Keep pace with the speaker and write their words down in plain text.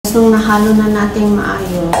Nung nahalo na natin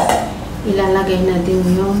maayos, ilalagay na din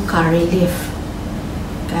yung curry leaf.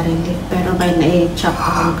 Pero may na-chop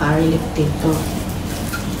akong curry leaf dito.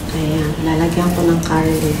 Ayan, lalagyan ko ng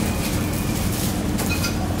curry leaf.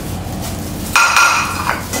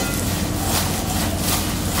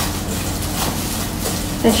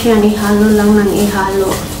 Tapos yan, ihalo lang ng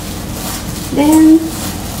ihalo. Then,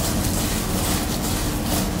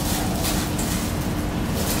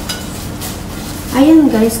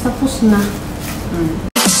 ayan guys, tapos na.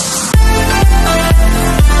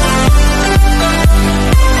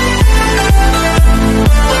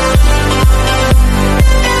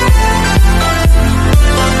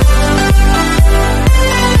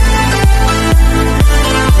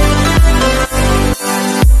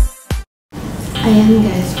 Ayan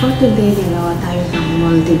guys, for today, nagawa tayo ng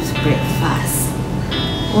Maldives Breakfast.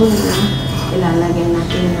 Una, ilalagay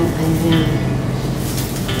natin yung onion.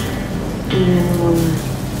 Onion muna.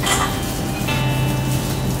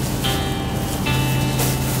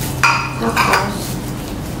 Tapos,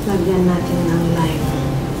 lagyan natin ng lime.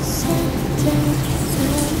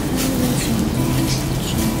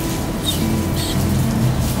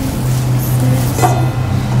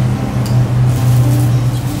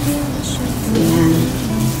 Ayan.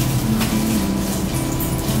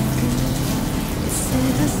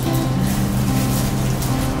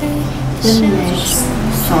 Then next,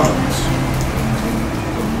 salt.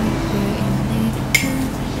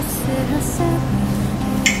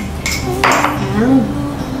 And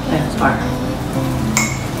pepper.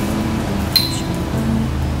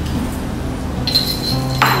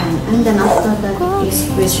 And then after that,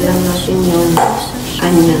 i-squeeze lang natin yung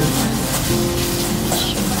onion.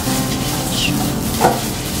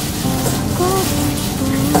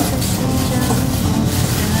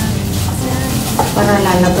 Para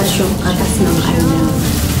lalabas yung katas ng onion.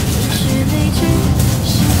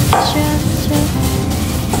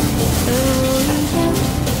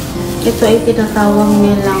 Ito ay tinatawag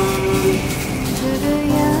nilang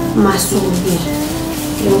Mashuni.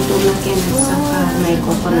 Yung tulak yan at saka may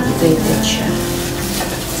coconut grated siya.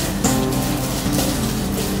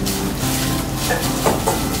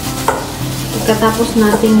 Pagkatapos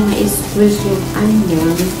natin ma-squeeze yung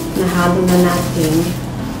onion, nahalo na natin,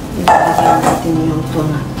 ilalagay natin yung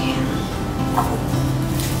tulak yan.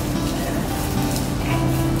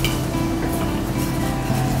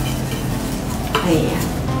 Ayan.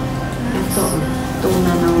 Ito,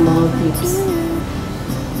 tuna ng Maldives.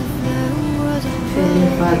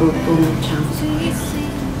 Filiparo tuna chunks.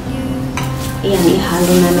 Ayan,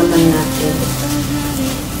 ihalo na naman natin.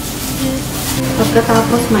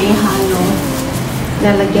 Pagkatapos maihalo,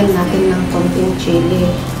 lalagyan natin ng konting chili.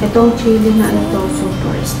 Itong chili na ito,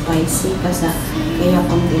 super spicy kasi kaya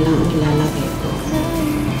konti lang ilalagay ko.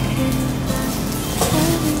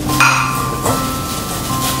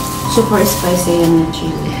 Super spicy yan na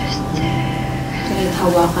chili. Kahit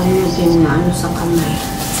hawakan nyo din na ano sa kamay.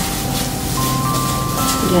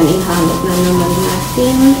 Yan, ihalo na naman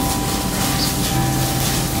natin.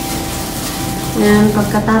 Yan,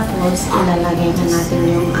 pagkatapos, ilalagay na natin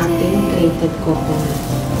yung ating grated coconut.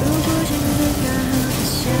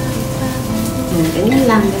 Yan, ganyan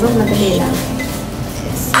lang. Diba? Madali lang.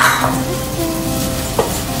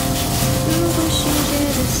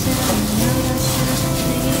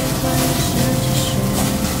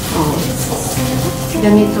 Oh,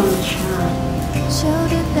 ganito na siya.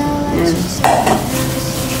 Yan.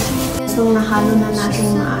 So, nahalo na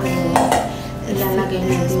natin maayos. Ilalagay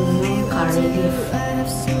natin yung curry leaf.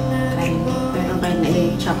 Pero may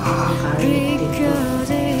na-chop yung curry leaf dito.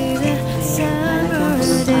 Ayan, lalagyan ko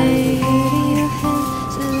ng curry leaf.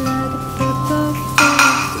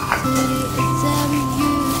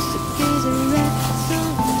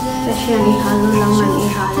 Tapos yan, ihalo lang ng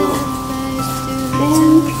ihalo.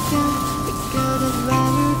 Then,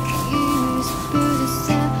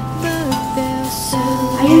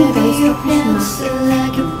 ayun guys, tapos na.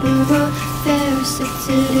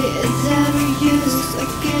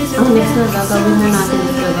 Ang next na gagawin na natin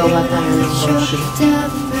is gagawa tayo ng Roshi.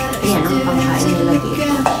 Ayan ang pangkain nila dito.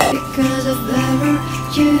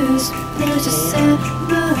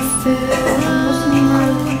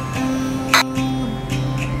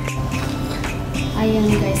 Ayan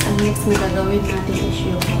guys, ang next na gagawin natin is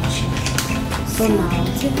yung Roshi. So now,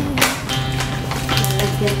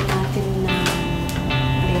 lalagyan natin ng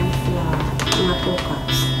plain flour na 2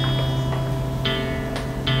 cups.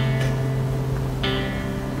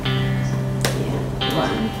 Ayan,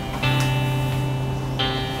 1,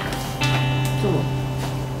 2.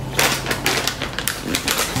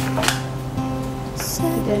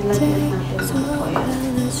 Then lagyan natin ng oil.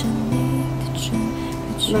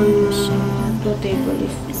 Mga 2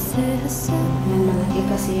 tablespoons. Yan, malaki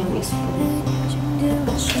kasi yung spoon. 2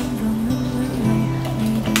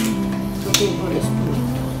 tablespoons.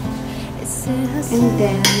 And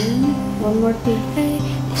then, 1 more thing.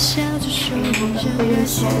 Huwag ko yung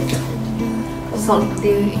salt. Salt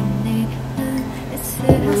din.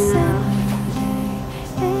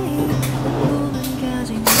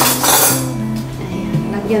 Ayan,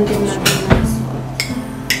 lagyan din natin ng salt.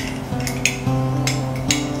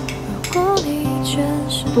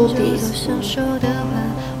 2 teaspoons.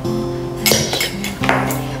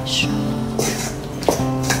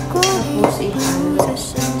 Tapos ihalo.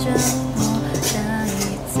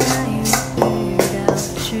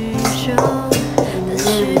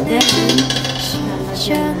 And then,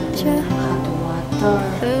 lalagyan natin ng hot water.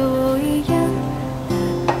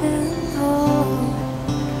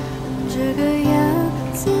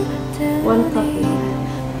 1 cup na.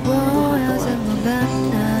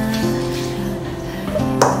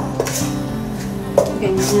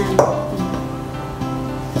 Ganyan.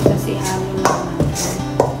 Kasi halo lang natin.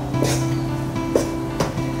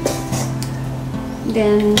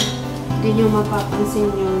 Then, hindi nyo mapapansin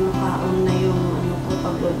yung nakaon na yung ano ko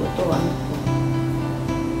paglulutuan ko.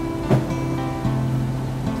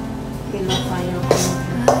 Pina-fire ko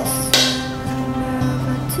na.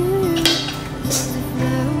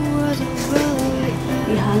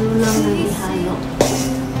 Ihalo lang ng ihalo.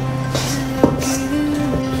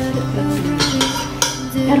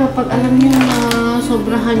 Pero pag alam nyo na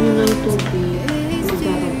sobrahan nyo ng tubig,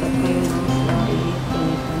 magdaragat kayo ng flour.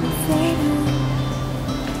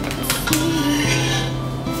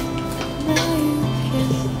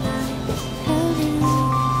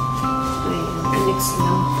 Ayan, mix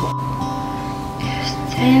lang po.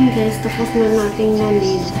 Ayan guys, tapos na natin na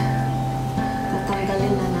lid.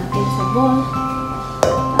 Tatanggalin na natin sa bowl.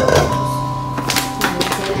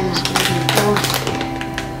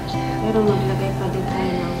 Pero maglagay pa din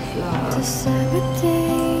tayo ng flour. Ulit.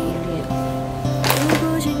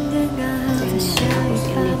 Ganyan. Tapos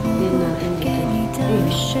init din natin dito.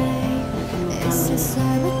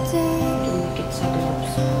 Tumikit sa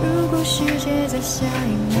gloves.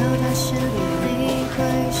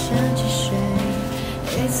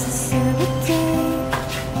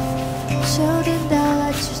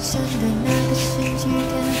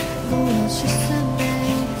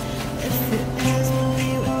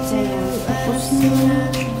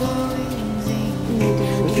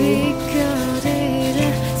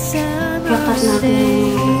 Kakat natin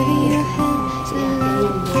yung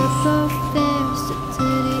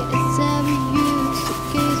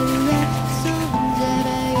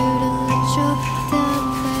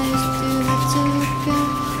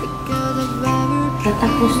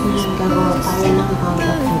tatapos na gagawa tayo ng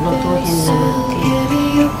hanggang lutuhin na natin.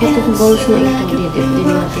 Itong bowls na ito, didip din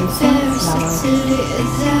natin sa flour.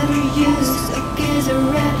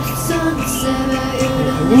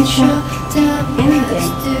 Ayan siya. And then,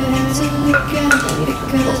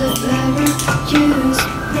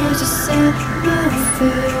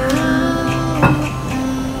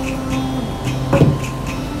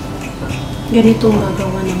 ganito ang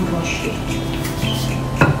gagawa ng Roshi.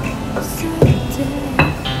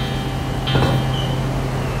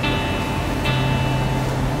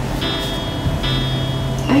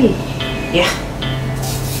 Ay, yeah.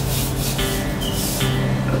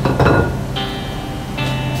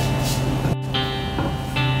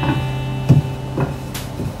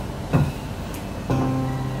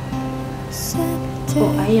 So,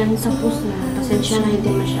 ayan, tapos na. Pasensya na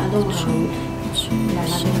hindi masyadong round.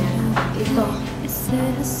 Lalagay na natin ito.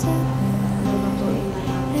 Lulutuin na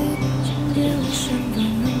natin.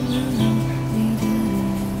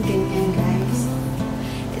 Ganyan, guys.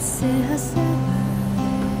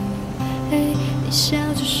 你笑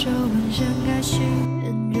着说晚上该是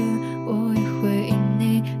很热，我也会因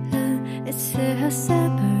你冷。It's a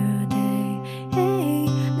Saturday，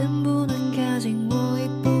 能不能靠近我已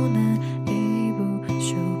不能一步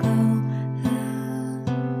就够了。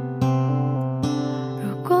如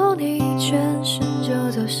果你转身就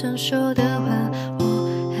走，想说的话我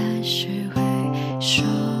还是会说。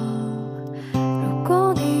如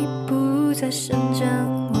果你不再生长，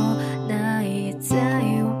我那也在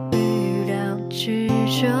我之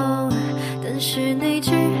中，但是你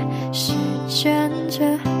只是站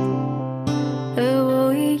着，和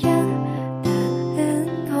我一样的脸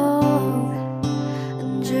红。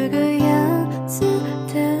这个样子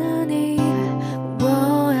的你，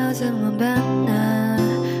我要怎么办呢？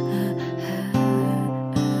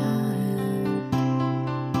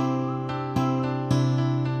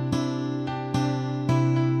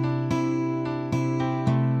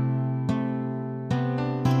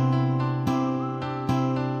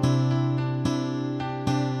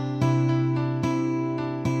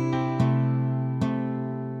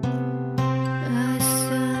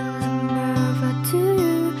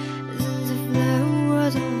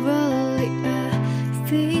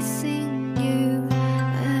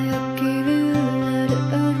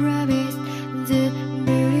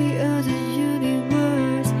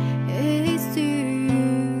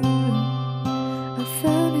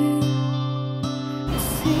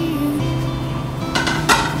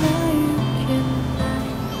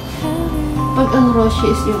 Ang Roshi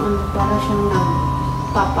is yung ano, para siyang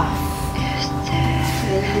nagpapa.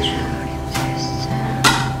 Ganyan siya.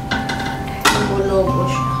 Logo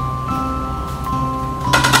siya.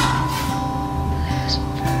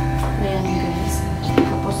 Ayan guys.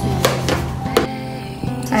 Tapos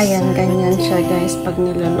ayan, ganyan siya guys pag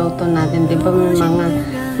niluluto natin. Diba may mga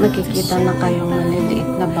makikita na kayong maliliit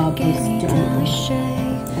na bubbles dyan.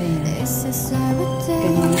 Ayan.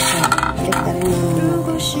 Ganyan siya. Kita rin naman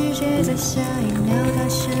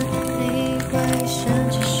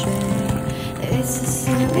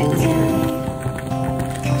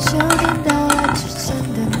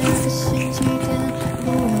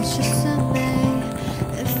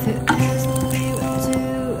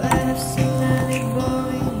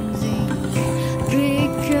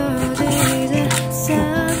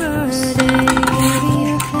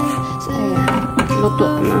luto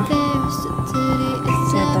na.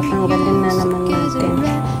 Kaya tatanggalin na naman natin.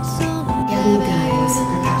 Yan guys,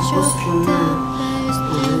 natapos ko na.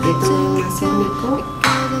 Dito yung masami ko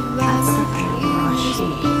at saka yung Roshi.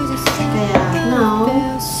 Kaya now,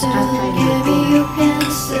 I'll try to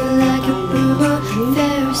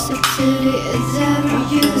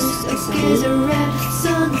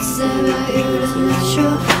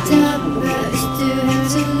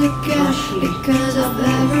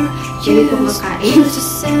hindi ko makain.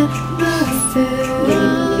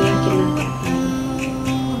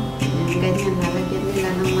 Ganyan, lalagyan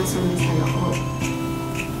nila ng masami sa loob.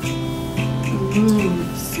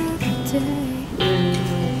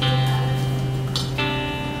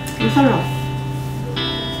 Masarap.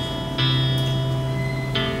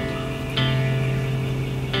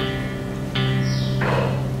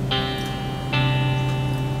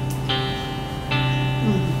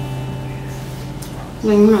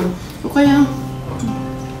 Ganyan. O kaya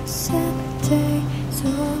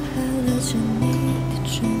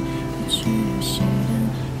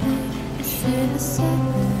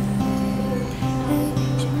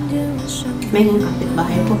may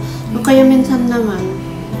kapitbahay ko. O kaya minsan naman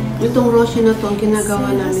itong Roshi na to, ang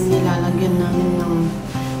ginagawa namin, nilalagyan namin ng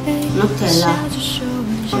Nutella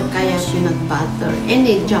o kaya peanut butter.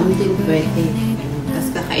 Any jam din pwede. Tapos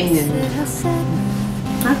kakainin.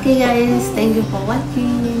 Okay guys, thank you for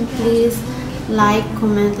watching. Please like,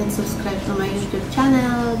 comment, and subscribe to my YouTube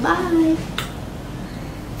channel. Bye!